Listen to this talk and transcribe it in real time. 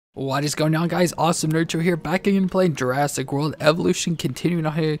What is going on, guys? Awesome Nurture here, back again playing Jurassic World Evolution, continuing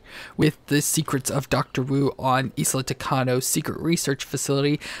on here with the secrets of Dr. Wu on Isla Tacano Secret Research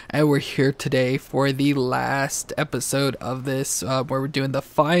Facility. And we're here today for the last episode of this, where we're doing the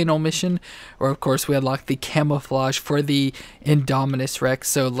final mission, where of course we unlock the camouflage for the Indominus Rex.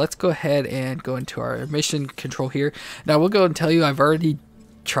 So let's go ahead and go into our mission control here. Now we'll go and tell you I've already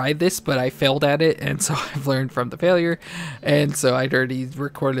tried this, but I failed at it, and so I've learned from the failure, and so I'd already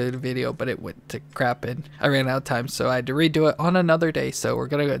recorded a video, but it went to crap and I ran out of time, so I had to redo it on another day. So we're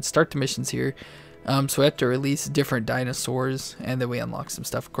gonna go ahead and start the missions here. So we have to release different dinosaurs, and then we unlock some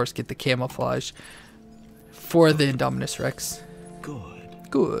stuff, of course, get the camouflage for the Indominus Rex.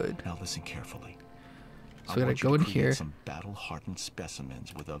 Good. Now listen carefully. So we gotta go in here. Some battle-hardened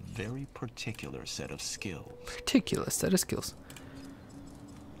specimens with a very particular set of skills.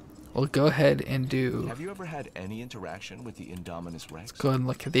 We'll go ahead and do... Have you ever had any interaction with the Indominus Rex? Let's go ahead and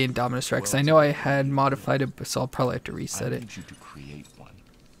look at the Indominus Rex. I know I had modified it, so I'll probably have to reset it. I need you to create one,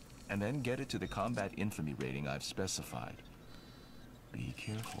 and then get it to the combat infamy rating I've specified. Be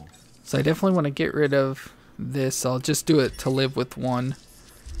careful. So I definitely want to get rid of this. I'll just do it to live with one.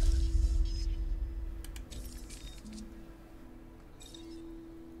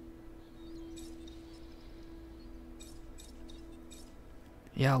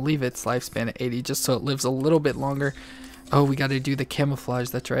 Yeah, I'll leave its lifespan at 80 just so it lives a little bit longer. Oh, we got to do the camouflage.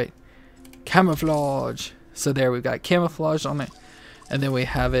 That's right. Camouflage. So there, we've got camouflage on it. And then we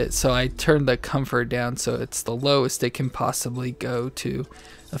have it. So I turned the comfort down so it's the lowest it can possibly go to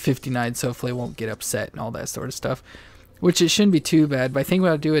a 59. So hopefully it won't get upset and all that sort of stuff. Which it shouldn't be too bad. But I think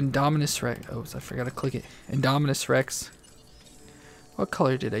what I'll do Indominus Rex. Oh, I forgot to click it. Indominus Rex. What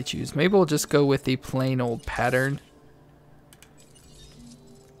color did I choose? Maybe we'll just go with the plain old pattern,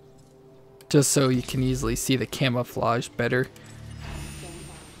 just so you can easily see the camouflage better.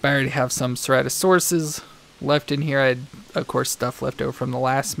 I already have some Ceratosauruses left in here. I had, of course, stuff left over from the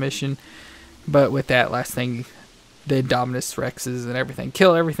last mission, but with that last thing, the Indominus Rexes and everything,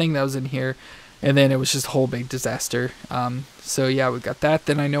 kill everything that was in here, and then it was just a whole big disaster. So yeah, we got that.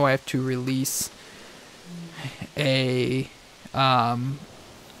 Then I know I have to release a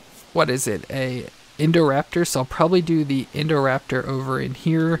what is it, a Indoraptor, so I'll probably do the Indoraptor over in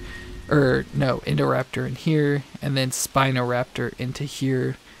here. Or no, Indoraptor in here, and then Spinoraptor into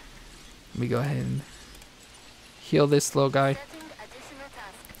here. Let me go ahead and heal this little guy,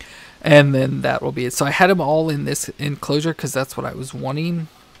 and then that will be it. So I had them all in this enclosure because that's what I was wanting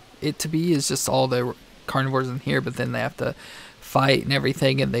it to be, is just all the carnivores in here, but then they have to fight and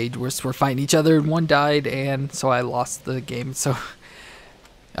everything, and they were fighting each other, and one died, and so I lost the game, so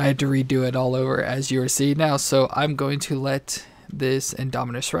I had to redo it all over, as you are seeing now. So I'm going to let this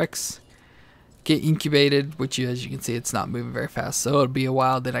Indominus Rex get incubated, which as you can see, it's not moving very fast, so it'll be a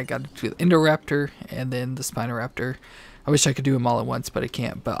while. Then I got to the Indoraptor and then the Spinoraptor. I wish I could do them all at once, but I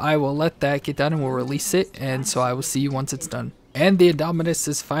can't. But I will let that get done and we'll release it, and so I will see you once it's done. And the Indominus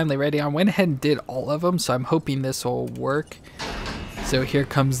is finally ready. I went ahead and did all of them, so I'm hoping this will work. So here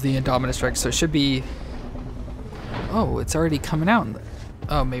comes the Indominus Rex. So it should be... Oh, it's already coming out.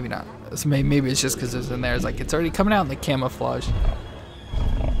 Oh, maybe not. So maybe it's just because it's in there. It's like it's already coming out in the camouflage.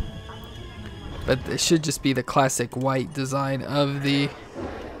 But it should just be the classic white design of the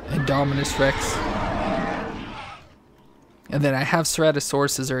Indominus Rex. And then I have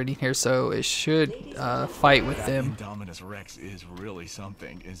Ceratosauruses already here, so it should fight with them. Indominus Rex is really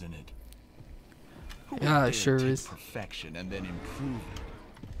something, isn't it? Yeah, it sure is. Perfection and then improve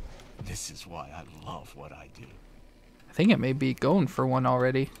it. This is why I love what I do. I think it may be going for one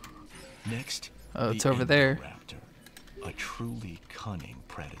already. Next, oh, it's over there. Indoraptor, a truly cunning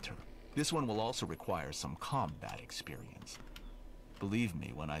predator. This one will also require some combat experience. Believe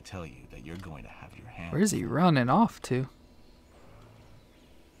me when I tell you that you're going to have your hands. Where's he running off to?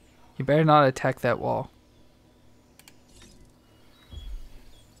 You better not attack that wall.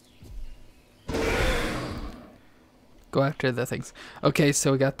 Go after the things. Okay,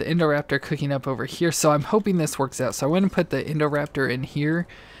 so we got the Indoraptor cooking up over here. So I'm hoping this works out. So I went and put the Indoraptor in here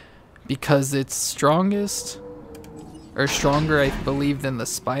because it's strongest, or stronger, I believe, than the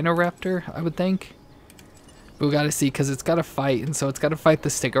Spinoraptor, I would think. But we gotta see, because it's gotta fight, and so it's gotta fight the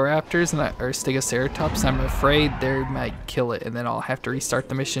Stegoraptors or Stegoceratops. I'm afraid they might kill it, and then I'll have to restart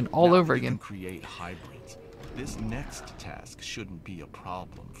the mission all over again. Create hybrids. This next task shouldn't be a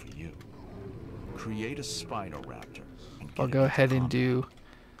problem for you. Create a Spinoraptor. I'll go ahead and do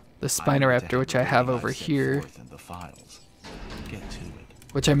the Spinoraptor, which I have over here. Get to it.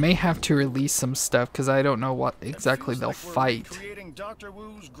 Which I may have to release some stuff because I don't know what exactly they'll fight. Creating Dr.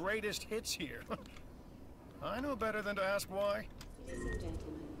 Wu's greatest hits here. I know better than to ask why.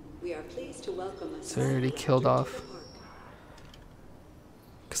 We are pleased to welcome us. So I already killed off.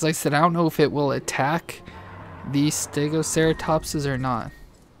 Because like I said, I don't know if it will attack these Stegoceratopses or not.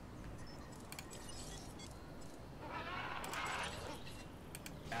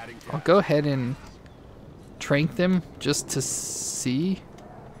 I'll go ahead and trank them just to see,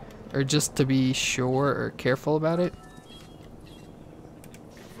 or just to be sure or careful about it.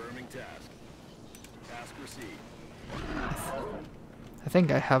 Confirming task. Task received. I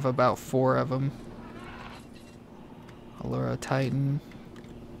think I have about 4 of them. Allura Titan.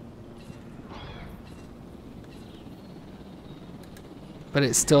 But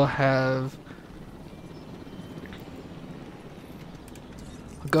it still have...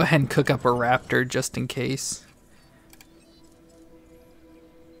 I'll go ahead and cook up a raptor just in case.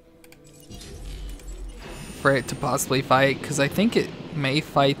 For it to possibly fight, because I think it may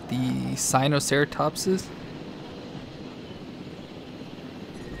fight the Sinoceratopses.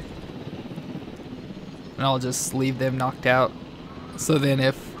 And I'll just leave them knocked out. So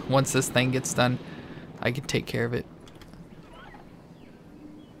then once this thing gets done, I can take care of it.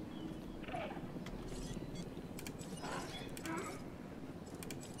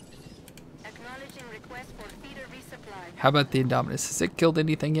 Acknowledging request for feeder resupply. How about the Indominus? Has it killed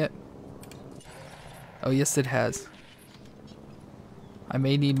anything yet? Oh, yes it has. I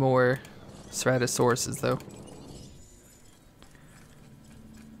may need more Ceratosauruses though.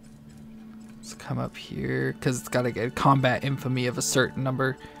 Let's come up here, because it's got to get combat infamy of a certain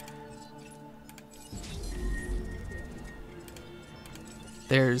number.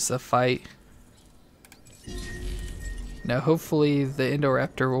 There's a fight. Now hopefully the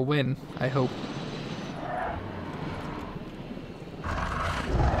Indoraptor will win, I hope.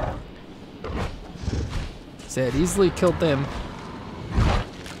 So it easily killed them.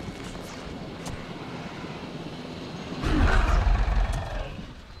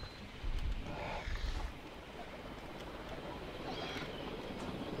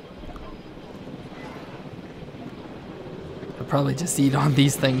 I'll probably just eat on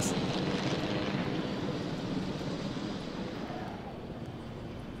these things.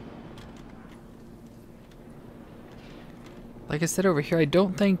 Like I said over here, I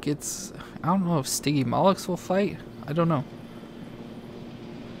don't think it's... I don't know if Stiggy Molluks will fight. I don't know.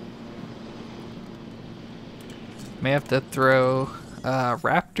 May have to throw...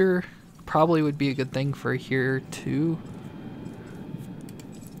 Raptor probably would be a good thing for here too.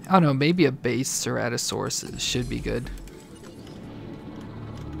 I don't know, maybe a base Ceratosaurus should be good.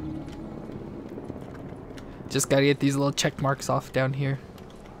 Just gotta get these little check marks off down here.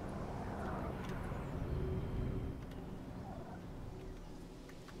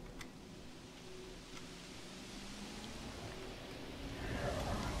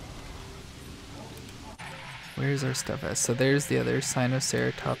 Where's our stuff at? So there's the other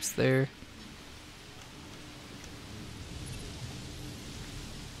Sinoceratops there.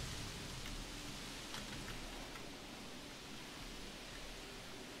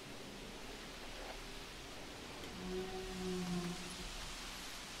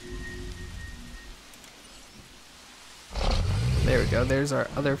 There we go, there's our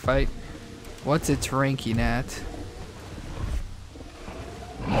other fight. What's its ranking at?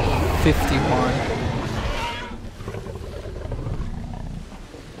 51.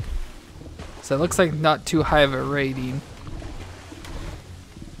 So it looks like not too high of a rating.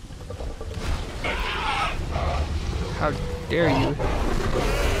 How dare you?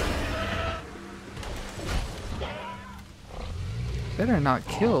 Better not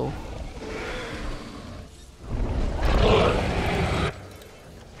kill.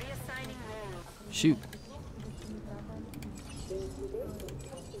 Shoot.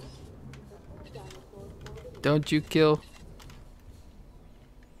 Don't you kill.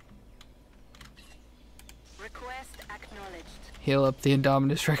 Request acknowledged. Heal up the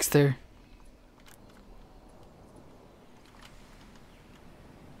Indominus Rex there.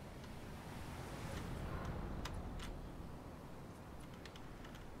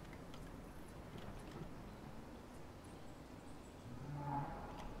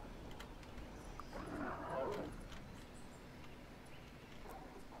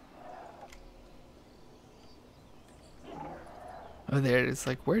 Oh, there it is.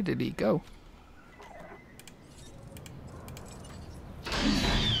 Like, where did he go?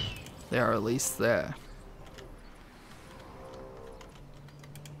 They are at least there.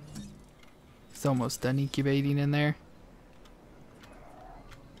 It's almost done incubating in there.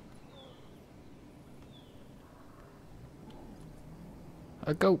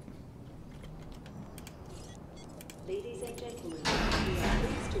 Go. Ladies and gentlemen, we are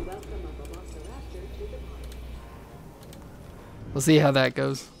pleased to welcome a Velociraptor to the park. We'll see how that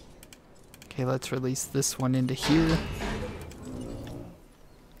goes. Okay, let's release this one into here.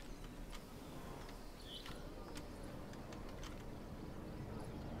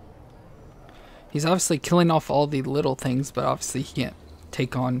 He's obviously killing off all the little things, but obviously he can't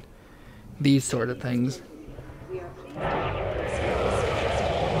take on these sort of things.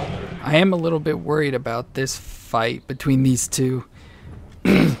 I am a little bit worried about this fight between these two.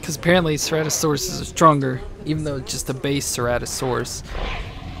 Because apparently Ceratosaurus is stronger, even though it's just a base Ceratosaurus.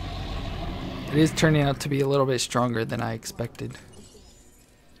 It is turning out to be a little bit stronger than I expected.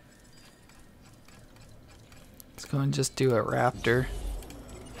 Let's go and just do a raptor.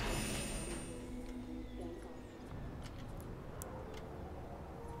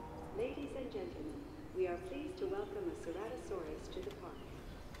 Ladies and gentlemen, we are pleased to welcome a Ceratosaurus to the park.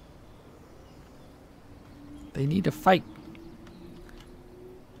 They need to fight.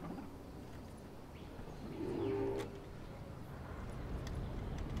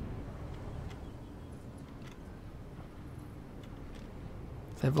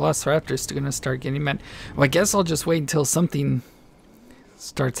 The Velociraptor is going to start getting mad. Well, I guess I'll just wait until something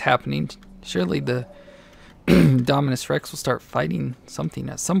starts happening. Surely the Indominus Rex will start fighting something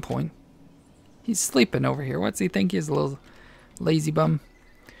at some point. He's sleeping over here. What's he think? He's a little lazy bum.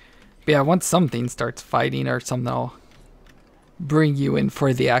 But yeah, once something starts fighting or something, I'll bring you in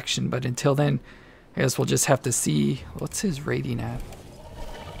for the action. But until then, I guess we'll just have to see. What's his rating at?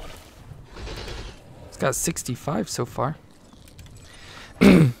 It's got 65 so far.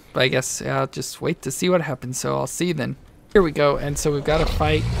 But I guess I'll just wait to see what happens. So I'll see you then. Here we go. And so we've got a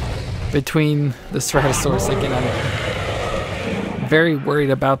fight between the Ceratosaurus again. I'm very worried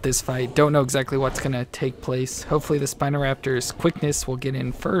about this fight. Don't know exactly what's going to take place. Hopefully the Spinoraptor's quickness will get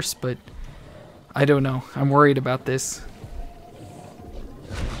in first, but I don't know. I'm worried about this.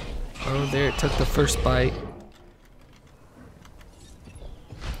 Oh, there it took the first bite.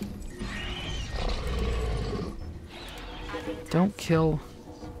 Don't kill.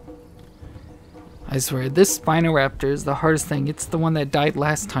 I swear, this Spinoraptor is the hardest thing. It's the one that died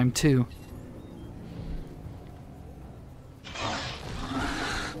last time, too.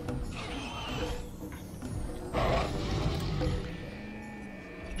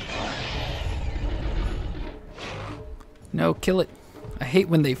 No, kill it. I hate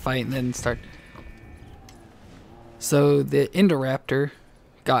when they fight and then start. So, the Indoraptor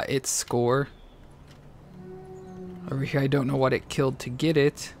got its score. Over here, I don't know what it killed to get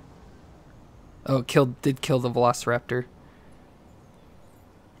it. Oh, it did kill the Velociraptor.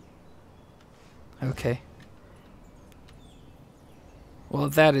 Okay. Well,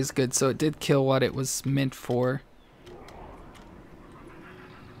 that is good. So it did kill what it was meant for.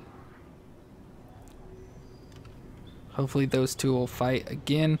 Hopefully those two will fight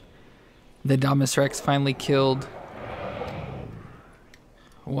again. The Indominus Rex finally killed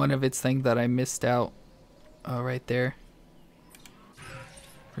one of its things that I missed out. Oh, right there.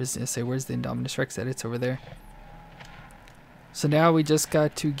 Where's the Indominus Rex at? It's over there. So now we just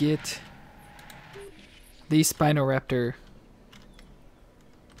got to get the Spinoraptor.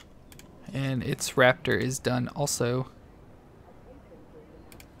 And its raptor is done also.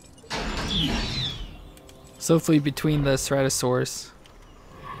 So hopefully between the Ceratosaurus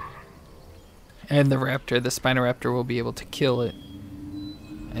and the raptor, the Spinoraptor will be able to kill it.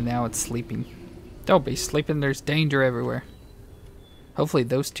 And now it's sleeping. Don't be sleeping, there's danger everywhere. Hopefully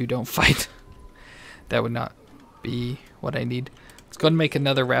those two don't fight. That would not be what I need. Let's go and make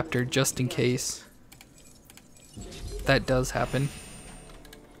another raptor just in case that does happen.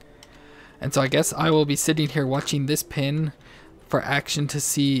 And so I guess I will be sitting here watching this pin for action to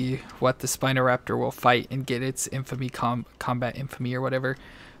see what the Spinoraptor will fight and get its infamy, combat infamy or whatever.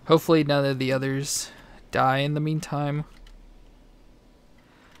 Hopefully none of the others die in the meantime.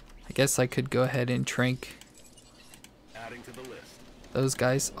 I guess I could go ahead and trank Adding to the list. those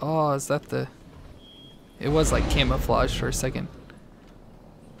guys. Oh, is that the... It was like camouflage for a second.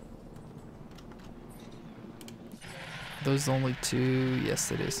 Those only two?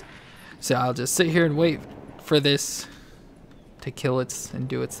 Yes, it is. So I'll just sit here and wait for this to kill it and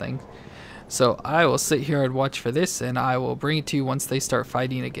do its thing. So I will sit here and watch for this, and I will bring it to you once they start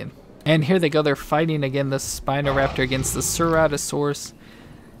fighting again. And here they go. They're fighting again. The Spinoraptor against the Ceratosaurus.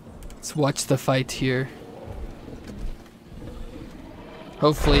 Let's watch the fight here.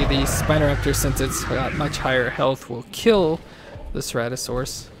 Hopefully the Spinoraptor, since it's got much higher health, will kill the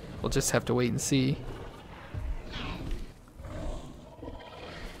Ceratosaurus. We'll just have to wait and see.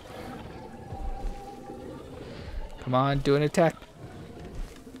 Come on, do an attack.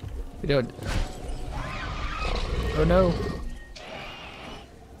 We don't. Oh no.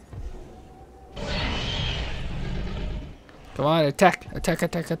 Come on, attack, attack,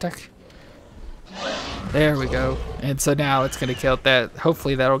 attack, attack. There we go. And so now it's going to kill that.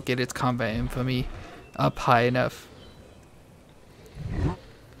 Hopefully that'll get its combat infamy up high enough.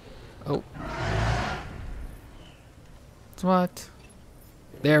 Oh. What?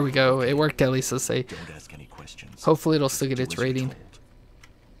 There we go. It worked at least, let's say. Don't ask any questions. Hopefully it'll still get Do its as you're rating. told.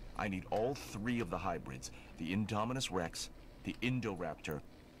 I need all 3 of the hybrids, the Indominus Rex, the Indoraptor,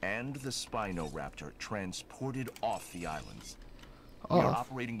 and the Spinoraptor, transported off the islands. We are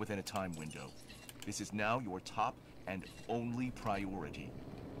operating within a time window. This is now your top and only priority.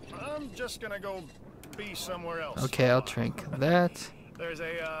 I'm just gonna go be somewhere else. Okay, I'll drink that. There's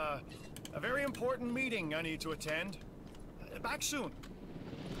a very important meeting I need to attend. Back soon.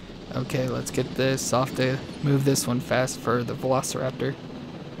 Okay, let's get this off to move this one fast for the Velociraptor.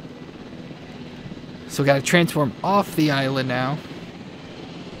 So we gotta transform off the island now.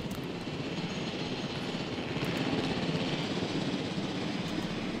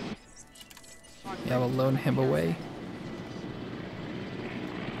 Yeah, we'll loan him away.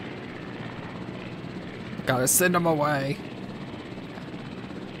 Gotta send him away.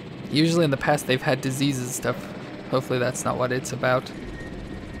 Usually in the past they've had diseases and stuff. Hopefully that's not what it's about.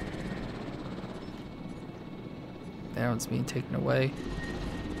 That one's being taken away.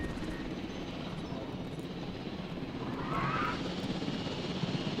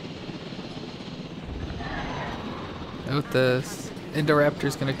 Oh, the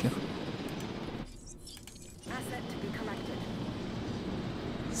Indoraptor's gonna kill. Asset to be collected.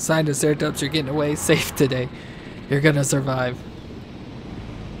 Sinoceratops, you're getting away safe today. You're gonna survive.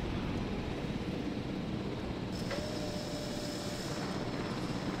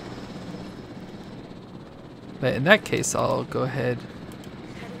 But in that case, I'll go ahead,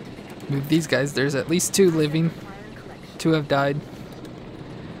 move these guys. There's at least 2 living. 2 have died.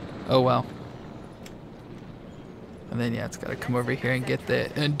 Oh well. And then yeah, it's gotta come over here and get the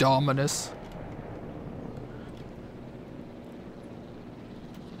Indominus.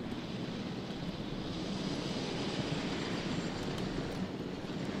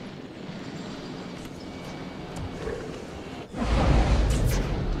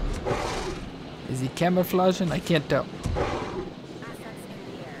 Is he camouflaging? I can't tell.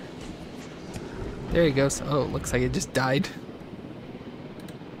 There he goes. Oh, looks like it just died.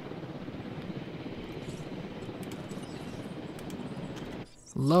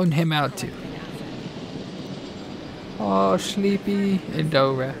 Loan him out too. Oh, sleepy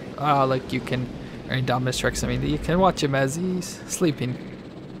Indora. Ah, look, you can, or Indominus Rex, I mean, you can watch him as he's sleeping.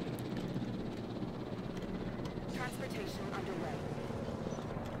 Transportation underway.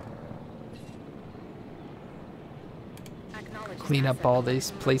 Acknowledge Clean up asset all these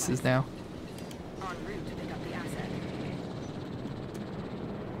collection places now. request. En route to pick up the asset.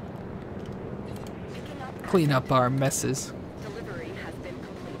 Picking up Clean asset. up our messes. Delivery has been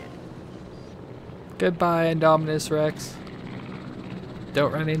completed. Goodbye, Indominus Rex.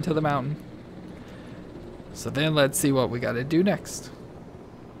 Don't run into the mountain. So then let's see what we gotta do next.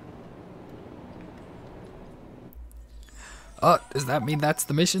 Oh, does that mean that's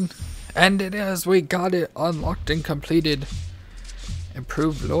the mission? And it is. We got it unlocked and completed.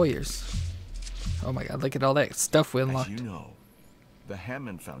 Improved lawyers. Oh my god, look at all that stuff we As unlocked. you know, the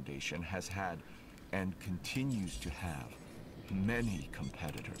Hammond Foundation has had and continues to have many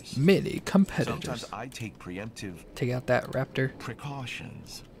competitors. Many competitors. Sometimes I take preemptive Take out that raptor.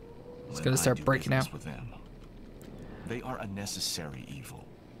 precautions. It's when gonna I start do breaking business out. with them. They are a necessary evil.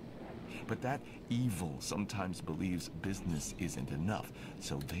 But that evil sometimes believes business isn't enough,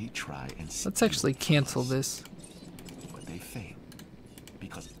 so they try and Let's actually steal cancel us. this. But they fail.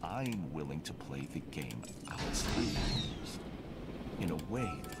 Because I'm willing to play the game outside the rules. In a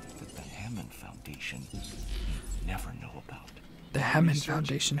way that the Hammond Foundation never know about. The Our Hammond research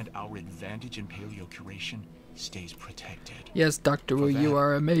Foundation. And our advantage in paleocuration stays protected. Yes, Dr. Wu, For you that,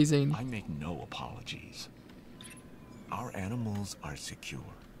 are amazing. I make no apologies. Our animals are secure,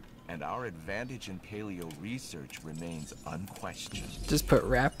 and our advantage in paleo research remains unquestioned. Just put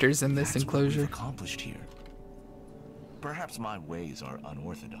raptors in this That's what we've enclosure. accomplished here. Perhaps my ways are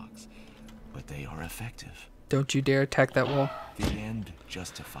unorthodox, but they are effective. Don't you dare attack that wall. The end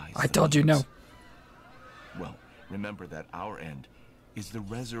justifies I the told you no. means. Well, remember that our end is the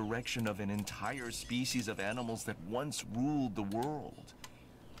resurrection of an entire species of animals that once ruled the world.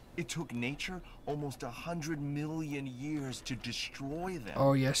 It took nature almost 100 million years to destroy them.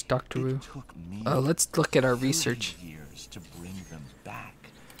 Oh yes, Dr. Wu. It took me Let's look at our 30 research. years to bring them back.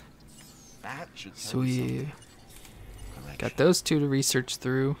 That should tell So you we something. got Correction. those 2 to research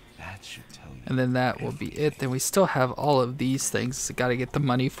through. That should tell you. And then that will be it. Then we still have all of these things. Got to get the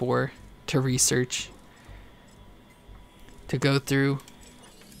money for to research. To go through.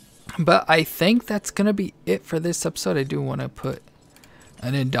 But I think that's going to be it for this episode. I do want to put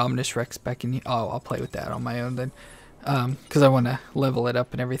an Indominus Rex back in here. Oh, I'll play with that on my own then. Because I want to level it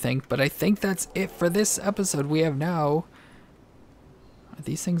up and everything. But I think that's it for this episode. We have now... Are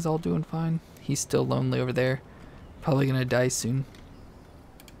these things all doing fine? He's still lonely over there. Probably going to die soon.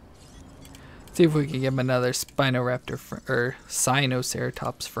 See if we can give him another Spinoraptor or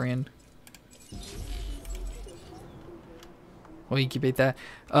Sinoceratops friend. Well, you can beat that.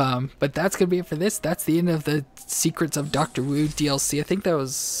 But that's going to be it for this. That's the end of the Secrets of Dr. Wu DLC. I think that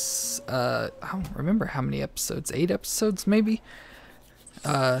was, I don't remember how many episodes. 8 episodes, maybe?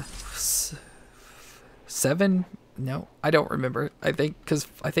 7? No, I don't remember. I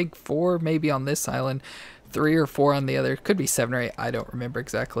think 4 maybe on this island. 3 or 4 on the other. Could be 7 or 8. I don't remember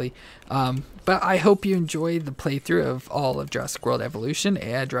exactly. But I hope you enjoyed the playthrough of all of Jurassic World Evolution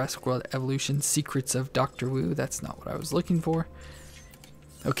and Jurassic World Evolution Secrets of Dr. Wu. That's not what I was looking for.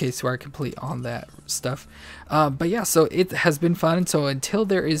 Okay, so we're complete on that stuff. But yeah, so it has been fun. So until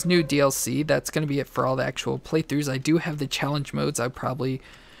there is new DLC, that's going to be it for all the actual playthroughs. I do have the challenge modes. I probably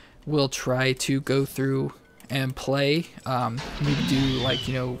will try to go through and play. Maybe do, like,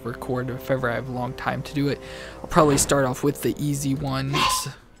 you know, record if ever I have a long time to do it. I'll probably start off with the easy ones.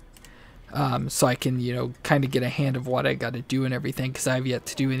 So I can, you know, kind of get a hand of what I got to do and everything, because I have yet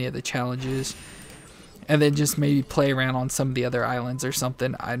to do any of the challenges. And then just maybe play around on some of the other islands or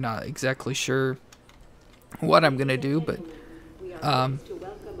something. I'm not exactly sure what I'm going to do, but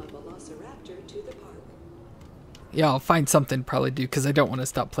yeah, I'll find something to probably do, because I don't want to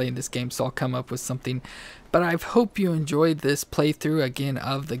stop playing this game, so I'll come up with something. But I hope you enjoyed this playthrough, again,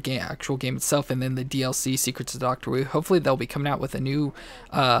 of the game, actual game itself, and then the DLC, Secrets of Dr. Wu. Hopefully they'll be coming out with a new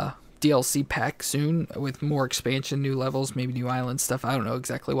DLC pack soon, with more expansion, new levels, maybe new island stuff. I don't know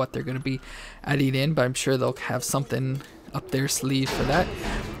exactly what they're going to be adding in, but I'm sure they'll have something up their sleeve for that.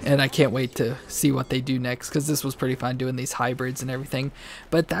 And I can't wait to see what they do next, because this was pretty fun doing these hybrids and everything.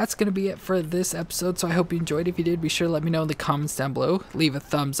 But that's going to be it for this episode, so I hope you enjoyed. If you did, be sure to let me know in the comments down below. Leave a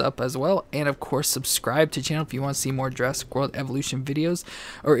thumbs up as well, and of course subscribe to the channel if you want to see more Jurassic World Evolution videos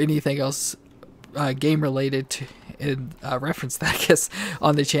or anything else game related to reference that, I guess,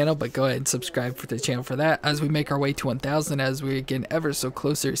 on the channel. But go ahead and subscribe to the channel for that, as we make our way to 1,000, as we're getting ever so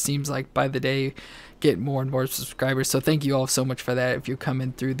closer. It seems like by the day, get more and more subscribers. So thank you all so much for that. If you're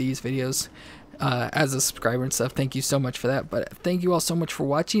coming through these videos as a subscriber and stuff, thank you so much for that. But thank you all so much for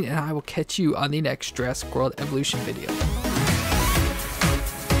watching, and I will catch you on the next Jurassic World Evolution video.